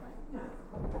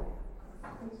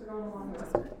Thanks for going along with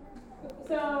it.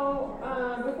 So,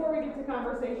 before we get to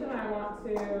conversation, I want to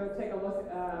take a look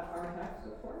at our text,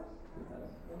 of course,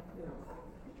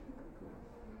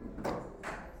 because,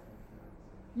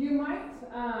 you might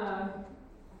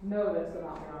know this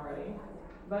about me already,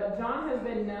 but John has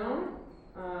been known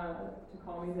to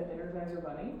call me the Energizer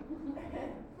Bunny.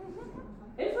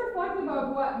 It's reflective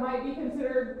of what might be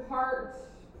considered part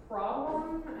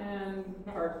problem and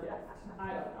part gift. I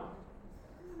don't know.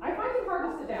 I find it hard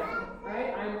to sit down,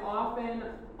 right? I'm often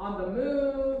on the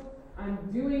move, I'm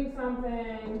doing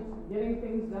something, getting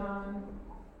things done.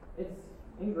 It's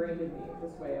ingrained in me,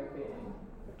 this way of being.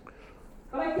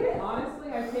 But I get it,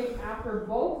 honestly, I take after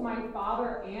both my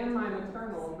father and my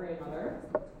maternal grandmother.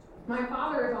 My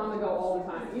father is on the go all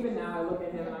the time. Even now I look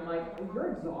at him and I'm like,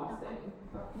 you're exhausting.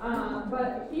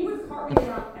 But he would cart me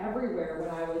around everywhere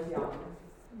when I was young.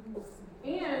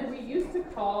 And we used to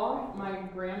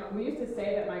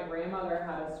say that my grandmother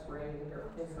had a spring in her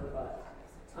butt.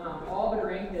 All the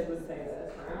grandkids would say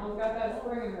this. Grandma's got that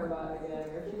spring in her butt again.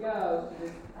 Here she goes. She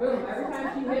just, boom, every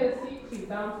time she hit a seat, she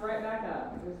bounced right back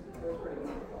up. It was pretty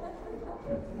wonderful.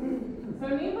 So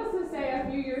needless to say, a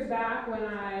few years back when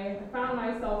I found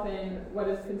myself in what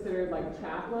is considered like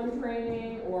chaplain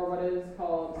training, or what is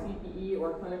called CPE,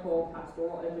 or clinical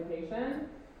pastoral education,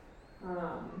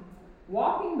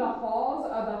 walking the halls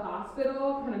of the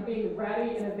hospital, kind of being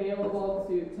ready and available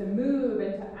to move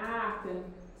and to act and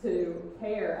to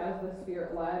care as the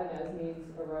Spirit led and as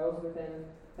needs arose within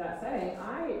that setting,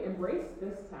 I embraced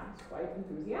this task quite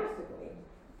enthusiastically.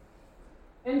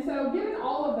 And so given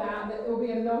all of that, it will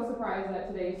be no surprise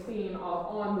that today's theme of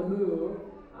On the Move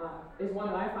is one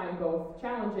that I find both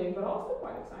challenging but also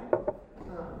quite exciting,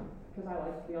 because I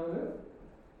like to be on the move.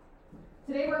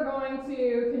 Today we're going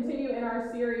to continue in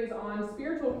our series on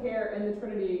spiritual care in the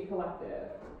Trinity Collective,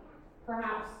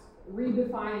 perhaps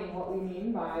redefining what we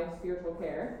mean by spiritual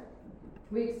care.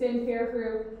 We extend care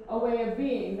through a way of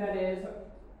being that is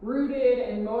rooted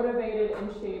and motivated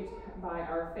and shaped by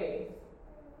our faith.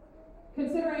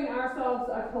 Considering ourselves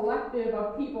a collective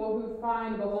of people who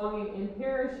find belonging in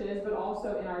parishes, but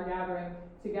also in our gathering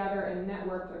together and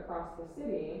networked across the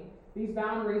city, these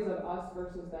boundaries of us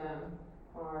versus them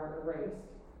are erased.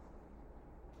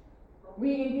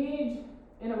 We engage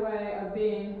in a way of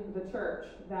being the church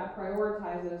that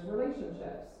prioritizes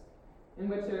relationships, in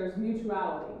which there's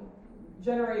mutuality,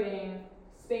 generating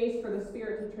space for the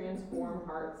Spirit to transform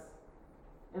hearts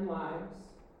and lives,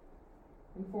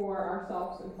 and for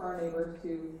ourselves and for our neighbors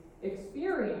to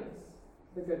experience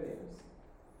the good news.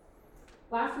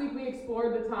 Last week we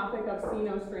explored the topic of see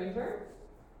no stranger,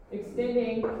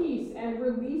 extending peace and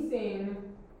releasing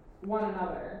one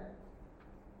another.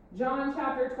 John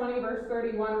chapter 20 verse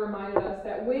 31 reminded us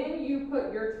that when you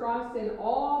put your trust in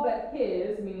all that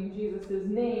His, meaning Jesus'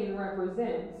 name,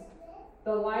 represents,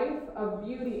 the life of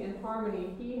beauty and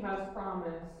harmony He has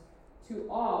promised to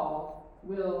all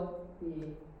will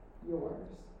be yours.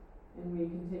 And we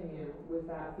continue with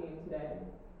that theme today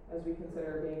as we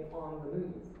consider being on the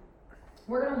move.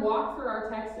 We're going to walk through our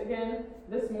text again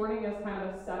this morning as kind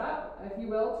of a setup, if you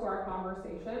will, to our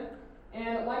conversation.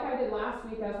 And like I did last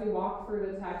week, as we walk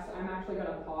through the text, I'm actually going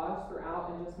to pause throughout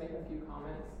and just make a few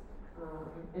comments.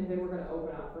 And then we're going to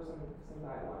open up for some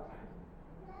dialogue time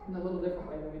in a little different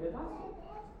way than we did last week.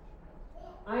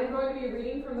 I'm going to be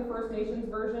reading from the First Nations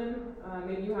version.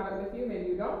 Maybe you have it with you, maybe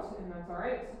you don't, and that's all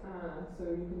right. So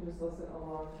you can just listen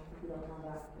along if you don't have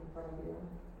that in front of you.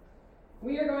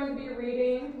 We are going to be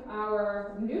reading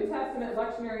our New Testament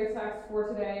lectionary text for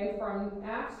today from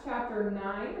Acts chapter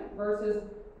 9, verses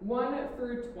 1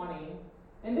 through 20.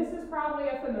 And this is probably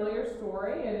a familiar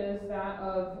story. It is that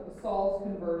of Saul's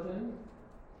conversion,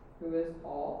 who is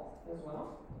Paul as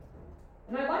well.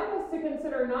 And I'd like us to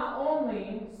consider not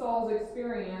only Saul's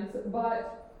experience,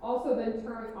 but also then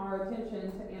turn our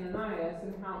attention to Ananias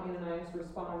and how Ananias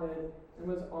responded and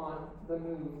was on the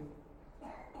move.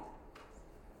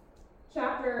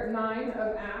 Chapter 9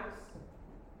 of Acts,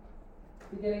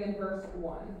 beginning in verse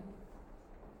 1.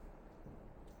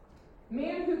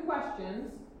 Man who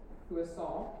questions, who is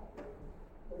Saul,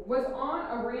 was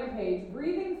on a rampage,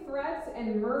 breathing threats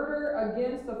and murder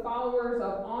against the followers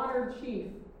of honored chief,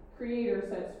 Creator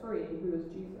sets free, who is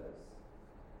Jesus.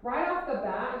 Right off the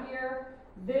bat here,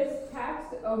 this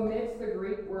text omits the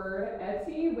Greek word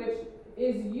eti, which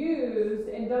is used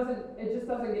and it just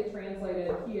doesn't get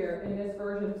translated here in this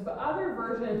version. But other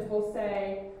versions will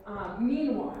say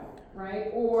meanwhile, right?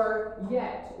 Or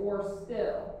yet, or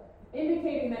still,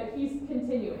 indicating that he's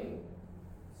continuing.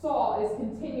 Saul is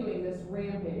continuing this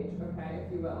rampage, okay,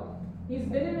 if you will. He's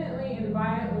vehemently and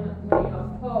violently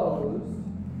opposed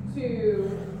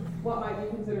to what might be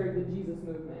considered the Jesus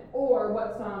movement, or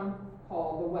what some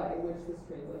call the way, which this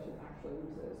translation actually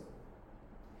uses.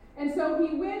 And so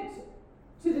he went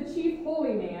to the chief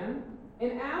holy man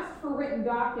and asked for written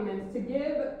documents to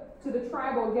give to the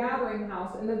tribal gathering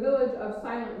house in the village of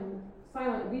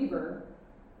Silent Weaver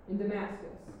in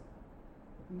Damascus.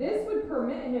 This would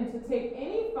permit him to take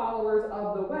any followers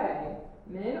of the way,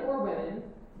 men or women,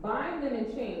 bind them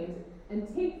in chains, and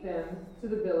take them to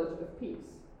the village of peace,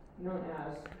 known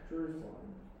as Jerusalem.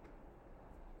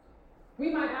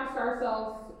 We might ask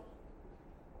ourselves,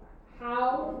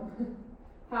 how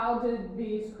did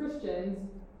these Christians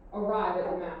arrive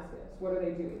at Damascus? What are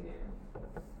they doing there?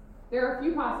 There are a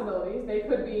few possibilities. They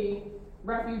could be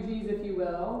refugees, if you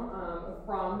will,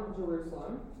 from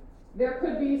Jerusalem. There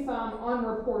could be some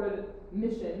unreported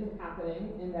mission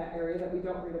happening in that area that we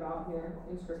don't read about here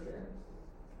in Scripture.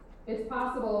 It's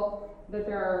possible that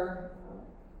there are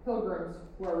pilgrims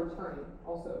who are returning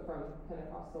also from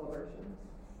Pentecost celebrations.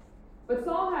 But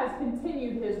Saul has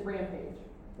continued his rampage,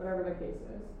 whatever the case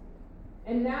is.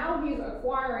 And now he's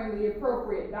acquiring the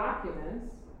appropriate documents,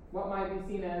 what might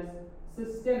be seen as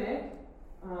systemic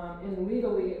and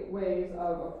legally ways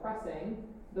of oppressing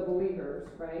the believers,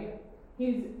 right?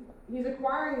 He's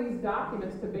acquiring these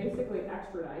documents to basically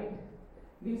extradite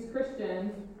these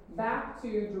Christians back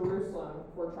to Jerusalem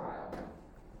for trial.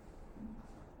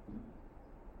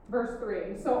 Verse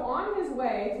 3, so on his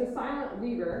way to Silent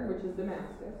Weaver, which is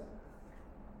Damascus,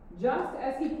 just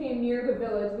as he came near the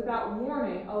village without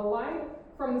warning, a light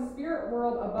from the spirit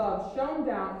world above shone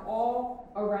down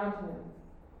all around him.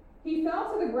 He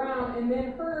fell to the ground and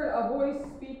then heard a voice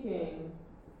speaking.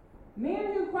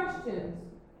 Man who questions,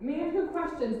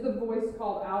 the voice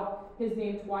called out his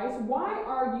name twice. Why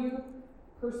are you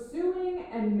pursuing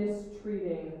and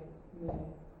mistreating me?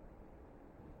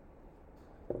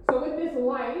 So with this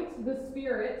light, the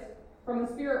spirit, from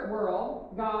the spirit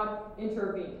world, God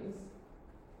intervenes.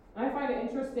 And I find it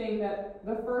interesting that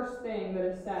the first thing that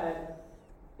is said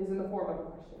is in the form of a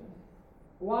question.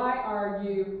 Why are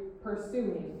you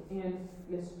pursuing and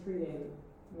mistreating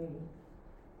me?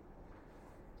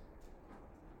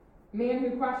 Man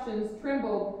who questions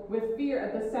trembled with fear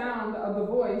at the sound of the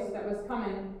voice that was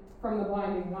coming from the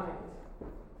blinding light.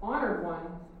 Honored one,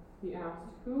 he asked,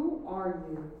 who are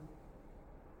you?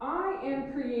 I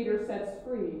am Creator sets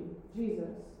free,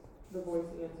 Jesus, the voice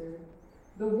answered.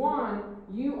 The one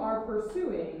you are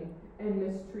pursuing and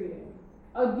mistreating.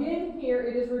 Again here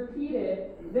it is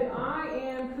repeated that I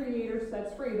am Creator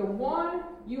sets free. The one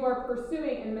you are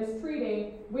pursuing and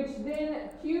mistreating, which then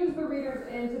cues the readers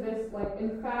into this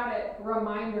emphatic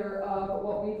reminder of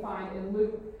what we find in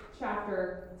Luke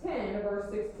chapter 10, verse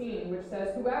 16, which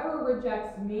says, whoever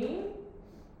rejects you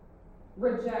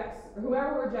rejects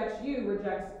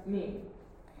me.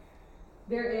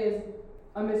 There is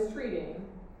a mistreating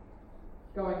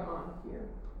going on here.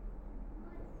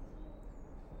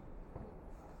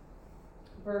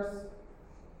 Verse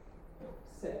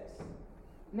 6.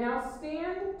 Now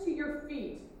stand to your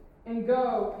feet and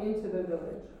go into the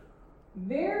village.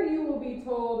 There you will be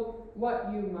told what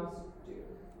you must do.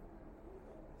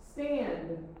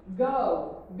 Stand,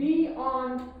 go, be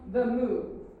on the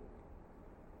move.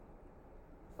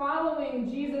 Following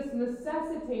Jesus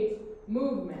necessitates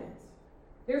movement.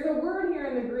 There's a word here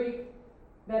in the Greek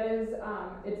that is,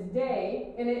 it's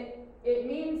day, and it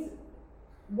means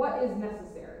what is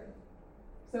necessary.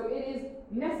 So it is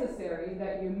necessary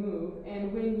that you move,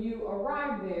 and when you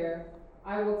arrive there,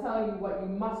 I will tell you what you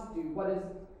must do, what is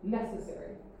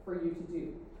necessary for you to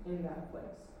do in that place.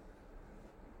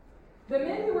 The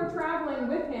men who were traveling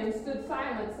with him stood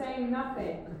silent, saying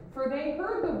nothing, for they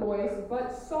heard the voice,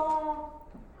 but saw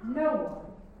no one.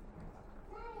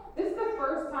 This is the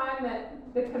first time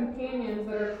that the companions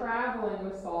that are traveling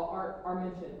with Saul are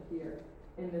mentioned here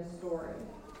in this story.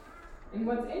 And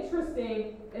what's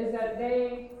interesting is that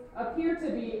they appear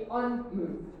to be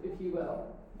unmoved, if you will,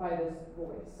 by this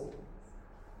voice.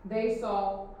 They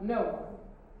saw no one.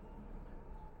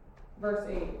 Verse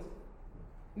 8.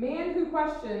 Man who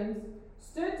questions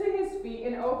stood to his feet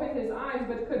and opened his eyes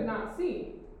but could not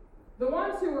see. The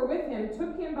ones who were with him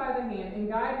took him by the hand and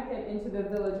guided him into the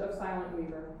village of Silent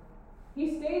Weaver.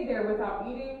 He stayed there without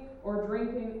eating or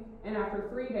drinking, and after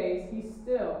 3 days he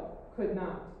still could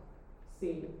not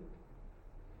see.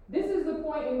 This is the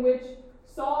point in which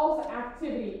Saul's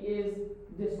activity is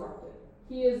disrupted.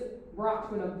 He is brought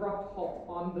to an abrupt halt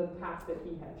on the path that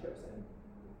he had chosen.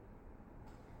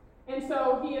 And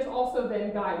so he is also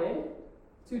then guided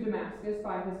to Damascus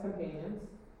by his companions,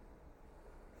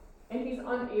 and he's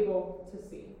unable to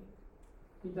see.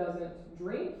 He doesn't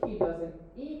drink, he doesn't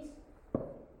eat,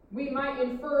 We might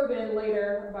infer then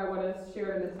later, by what is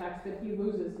shared in the text, that he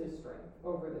loses his strength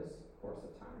over this course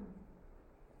of time.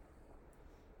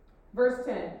 Verse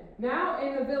 10, now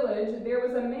in the village there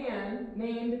was a man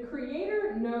named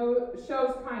Creator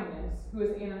Shows Kindness, who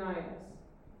is Ananias,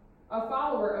 a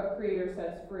follower of Creator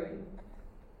Sets Free.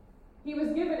 He was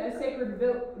given a sacred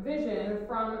vision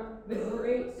from the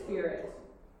Great Spirit.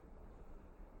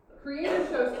 Creator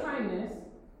shows kindness,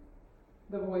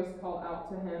 the voice called out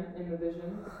to him in the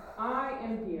vision. I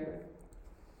am here,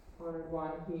 honored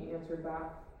one, he answered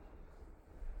back.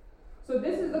 So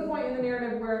this is the point in the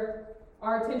narrative where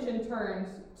our attention turns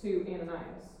to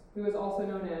Ananias, who is also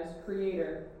known as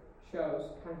Creator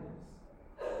Shows Kindness.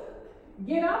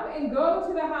 Get up and go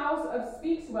to the house of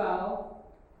Speakswell,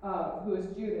 who is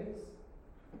Judas,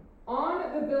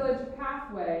 on the village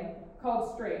pathway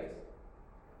called Straight.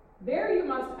 There you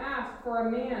must ask for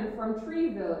a man from Tree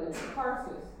Village,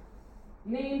 Tarsus,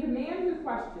 named Man Who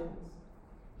Questions.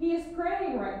 He is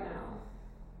praying right now.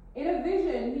 In a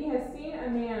vision, he has seen a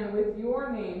man with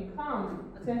your name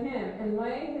come to him and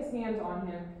lay his hands on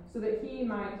him so that he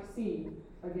might see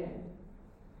again.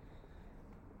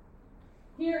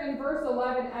 Here in verse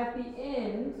 11 at the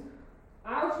end,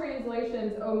 our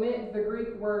translations omit the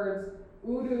Greek words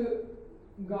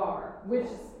udugar,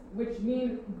 which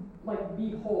means like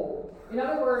behold. In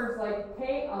other words, like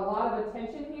pay a lot of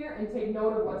attention here and take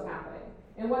note of what's happening.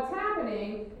 And what's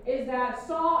happening is that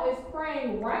Saul is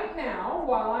praying right now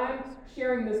while I'm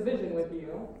sharing this vision with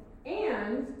you,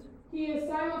 and he is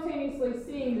simultaneously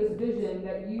seeing this vision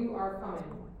that you are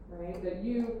coming, right? That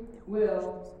you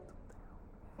will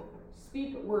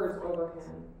speak words over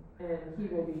him, and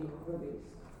he will be released.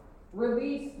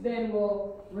 Release then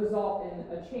will result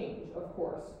in a change, of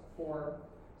course, for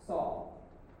Saul.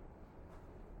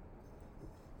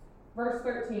 Verse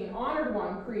 13, honored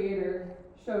one, Creator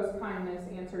shows kindness,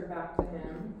 answered back to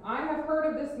him. I have heard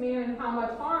of this man and how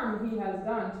much harm he has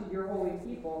done to your holy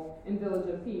people in Village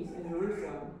of Peace in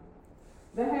Jerusalem.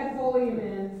 The head holy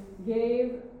men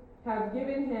have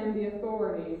given him the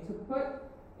authority to put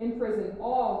in prison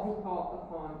all who call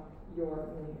upon your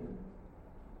name.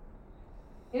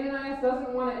 Ananias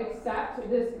doesn't want to accept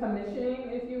this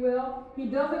commissioning, if you will. He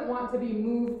doesn't want to be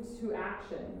moved to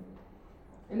action.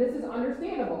 And this is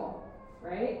understandable,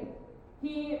 right?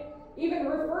 He even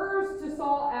refers to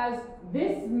Saul as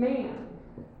this man,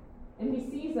 and he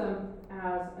sees him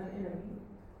as an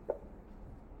enemy.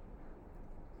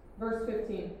 Verse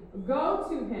 15, go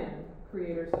to him,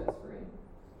 Creator sets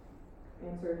free,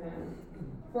 answered him.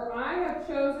 For I have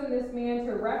chosen this man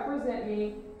to represent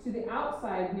me to the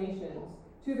outside nations,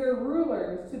 to their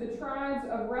rulers, to the tribes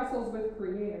of wrestles with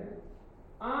Creator.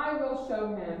 I will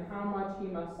show him how much he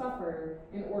must suffer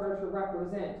in order to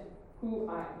represent who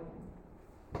I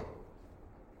am.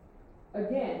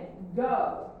 Again,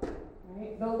 go.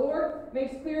 Right? The Lord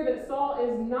makes clear that Saul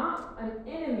is not an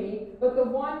enemy, but the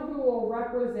one who will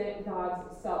represent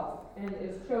God's self and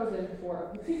is chosen for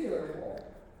a particular role.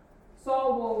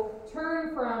 Saul will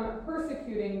turn from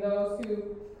persecuting those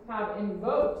who have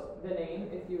invoked the name,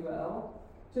 if you will,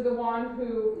 to the one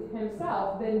who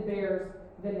himself then bears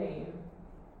the name.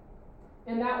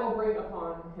 And that will bring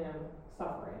upon him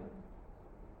suffering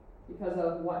because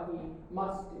of what he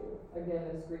must do. Again,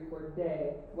 this Greek word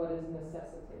de, what is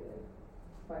necessitated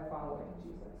by following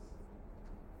Jesus.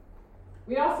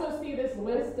 We also see this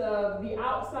list of the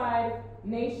outside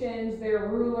nations, their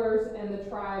rulers, and the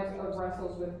tribes of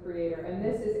wrestles with Creator. And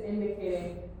this is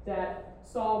indicating that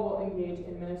Saul will engage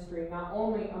in ministry not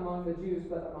only among the Jews,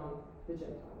 but among the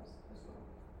Gentiles as well.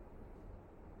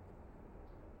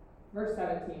 Verse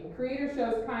 17, Creator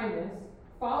shows kindness,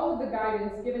 followed the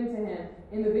guidance given to him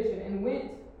in the vision, and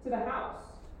went to the house.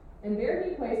 And there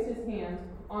he placed his hand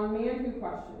on Man Who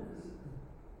Questions.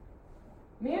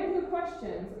 Man Who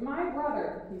Questions, my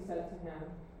brother, he said to him.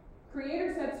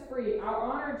 Creator sets free, our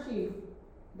honored chief,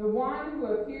 the one who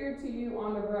appeared to you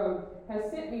on the road,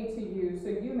 has sent me to you so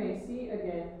you may see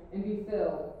again and be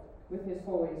filled with his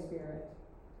Holy Spirit.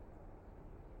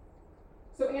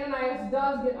 So Ananias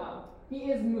does get up.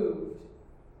 He is moved.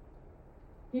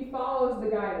 He follows the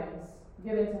guidance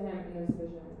given to him in this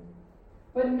vision.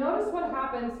 But notice what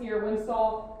happens here when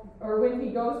he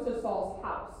goes to Saul's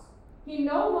house. He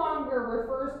no longer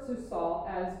refers to Saul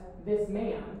as this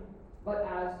man, but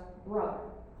as brother.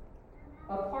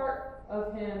 A part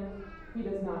of him he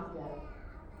does not get.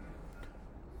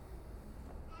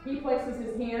 He places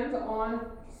his hands on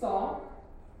Saul,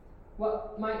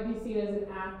 what might be seen as an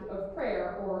act of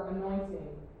prayer or anointing,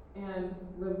 and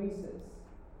releases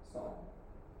Saul.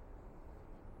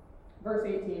 Verse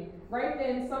 18, right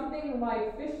then something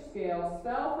like fish scales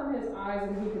fell from his eyes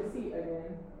and he could see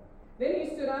again. Then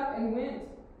he stood up and went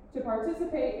to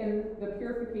participate in the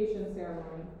purification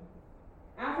ceremony.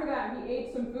 After that, he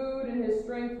ate some food and his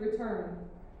strength returned.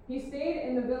 He stayed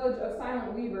in the village of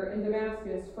Silent Weaver in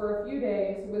Damascus for a few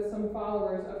days with some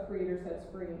followers of Creator Sets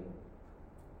Free.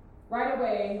 Right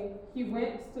away, he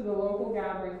went to the local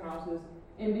gathering houses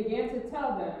and began to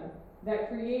tell them that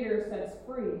Creator Sets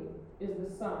Free is the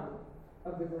Son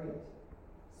of the Great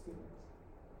Spirit.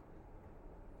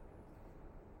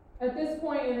 At this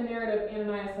point in the narrative,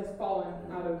 Ananias has fallen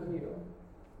out of view.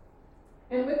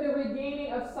 And with the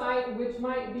regaining of sight, which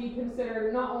might be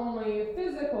considered not only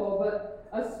physical, but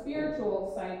a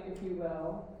spiritual sight, if you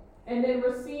will, and then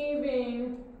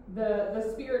receiving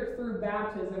the Spirit through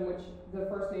baptism, which the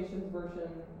First Nations version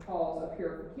calls a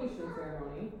purification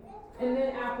ceremony, and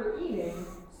then after eating,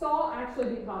 Saul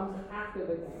actually becomes active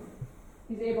again.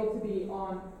 He's able to be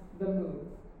on the move.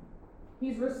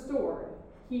 He's restored.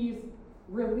 He's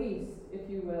released, if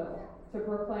you will, to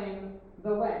proclaim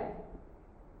the way.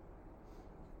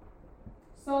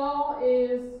 Saul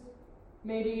is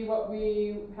maybe what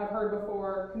we have heard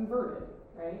before, converted,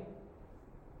 right?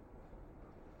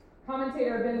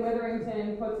 Commentator Ben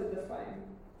Witherington puts it this way: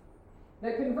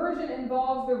 that conversion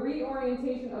involves the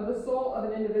reorientation of the soul of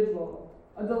an individual,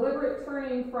 a deliberate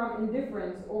turning from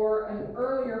indifference or an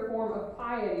earlier form of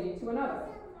piety to another.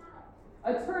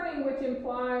 A turning which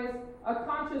implies a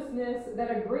consciousness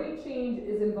that a great change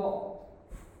is involved,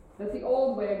 that the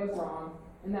old way was wrong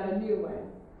and that a new way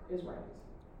is right.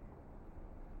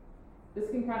 This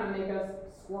can kind of make us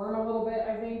squirm a little bit,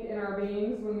 I think, in our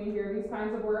beings when we hear these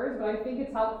kinds of words, but I think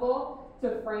it's helpful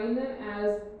to frame them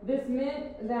as this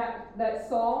meant that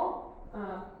Saul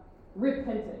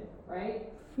repented, right?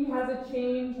 He has a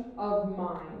change of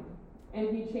mind,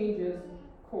 and he changes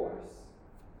course.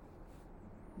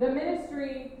 The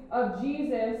ministry of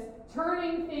Jesus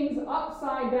turning things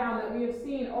upside down that we have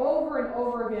seen over and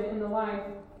over again in the life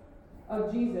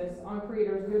of Jesus on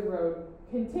Creator's Good Road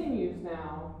continues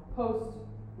now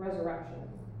post-resurrection.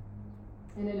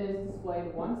 And it is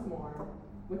displayed once more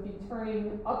with the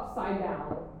turning upside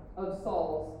down of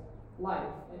Saul's life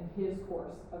and his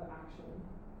course of action.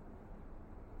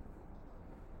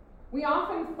 We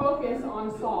often focus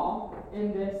on Saul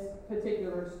in this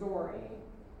particular story.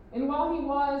 And while he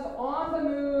was on the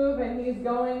move and he's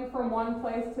going from one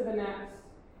place to the next,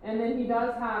 and then he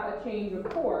does have a change of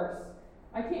course,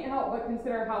 I can't help but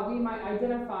consider how we might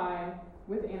identify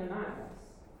with Ananias,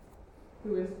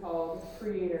 who is called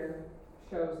Creator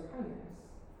Shows Kindness.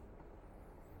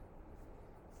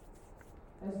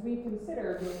 As we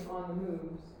consider being on the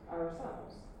moves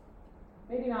ourselves,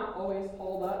 maybe not always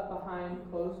holed up behind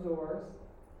closed doors,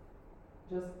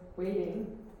 just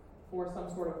waiting for some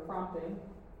sort of prompting.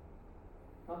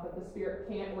 Not that the Spirit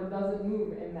can't or doesn't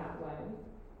move in that way.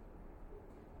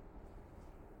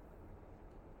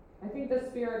 I think the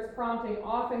Spirit's prompting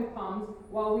often comes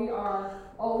while we are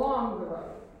along the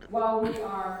road, while we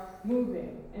are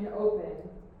moving and open,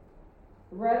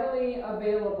 readily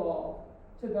available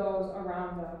to those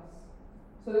around us,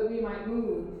 so that we might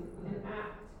move and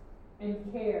act and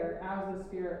care as the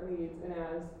Spirit leads and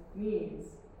as needs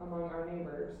among our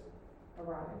neighbors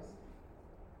arise.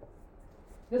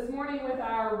 This morning, with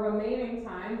our remaining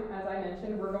time, as I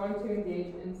mentioned, we're going to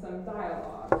engage in some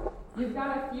dialogue. You've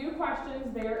got a few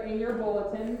questions there in your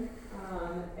bulletin,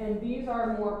 and these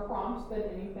are more prompts than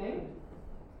anything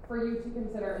for you to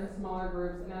consider in smaller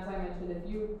groups. And as I mentioned,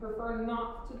 if you prefer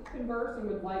not to converse and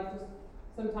would like just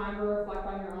some time to reflect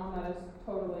on your own, that is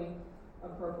totally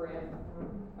appropriate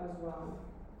as well.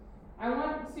 I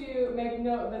want to make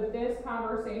note that this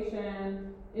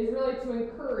conversation is really to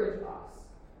encourage us.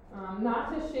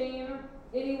 Not to shame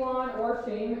anyone or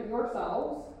shame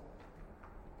yourselves.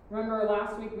 Remember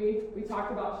last week we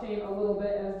talked about shame a little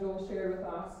bit as Joel shared with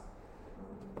us.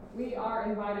 We are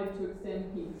invited to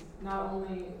extend peace, not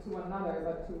only to one another,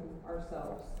 but to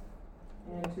ourselves,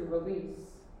 and to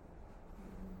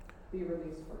be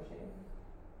released from shame.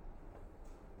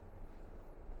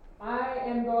 I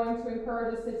am going to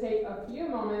encourage us to take a few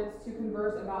moments to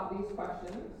converse about these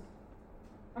questions.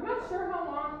 I'm not sure how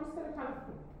long. I'm just going to kind of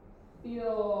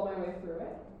feel my way through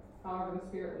it, however the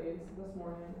Spirit leads this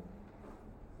morning.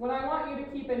 What I want you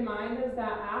to keep in mind is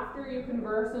that after you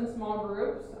converse in small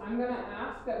groups, I'm going to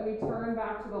ask that we turn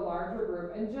back to the larger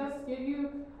group and just give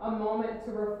you a moment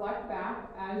to reflect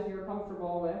back as you're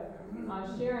comfortable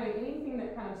with sharing anything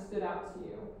that kind of stood out to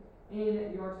you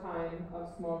in your time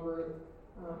of small group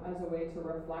as a way to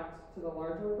reflect to the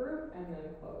larger group and then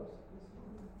close this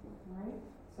morning. All right?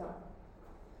 So,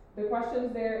 the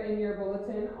questions there in your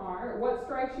bulletin are: what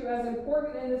strikes you as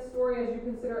important in this story as you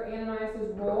consider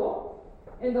Ananias' role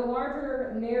in the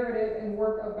larger narrative and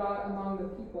work of God among the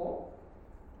people?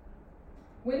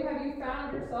 When have you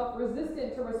found yourself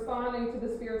resistant to responding to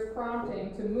the Spirit's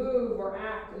prompting to move or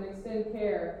act and extend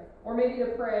care, or maybe to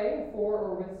pray for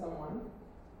or with someone?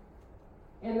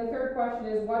 And the third question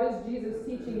is, what is Jesus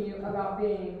teaching you about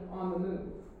being on the move?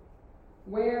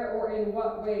 Where or in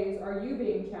what ways are you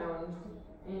being challenged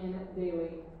in daily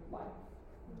life?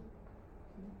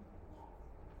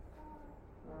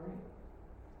 All right.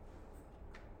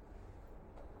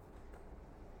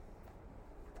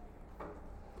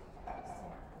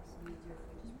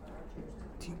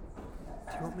 Do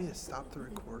you want me to stop the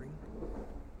recording?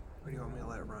 Or do you want me to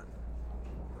let it run?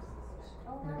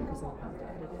 No, because I'll have to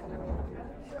edit it and I don't want to do that.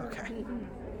 Okay.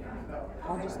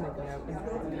 I'll just make a note in the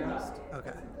podcast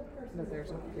Okay. that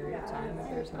there's a period of time that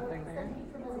there's nothing there.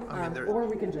 I mean, Or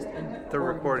we can just end it. they're Or we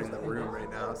can recording just the end room it.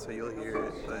 right now, so you'll hear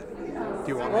it, but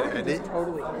do you want Or me we to can edit? just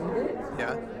totally end it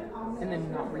Yeah? and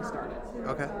then not restart it.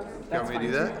 Okay. You That's want me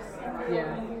to do fine that? too.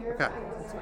 Yeah. Okay.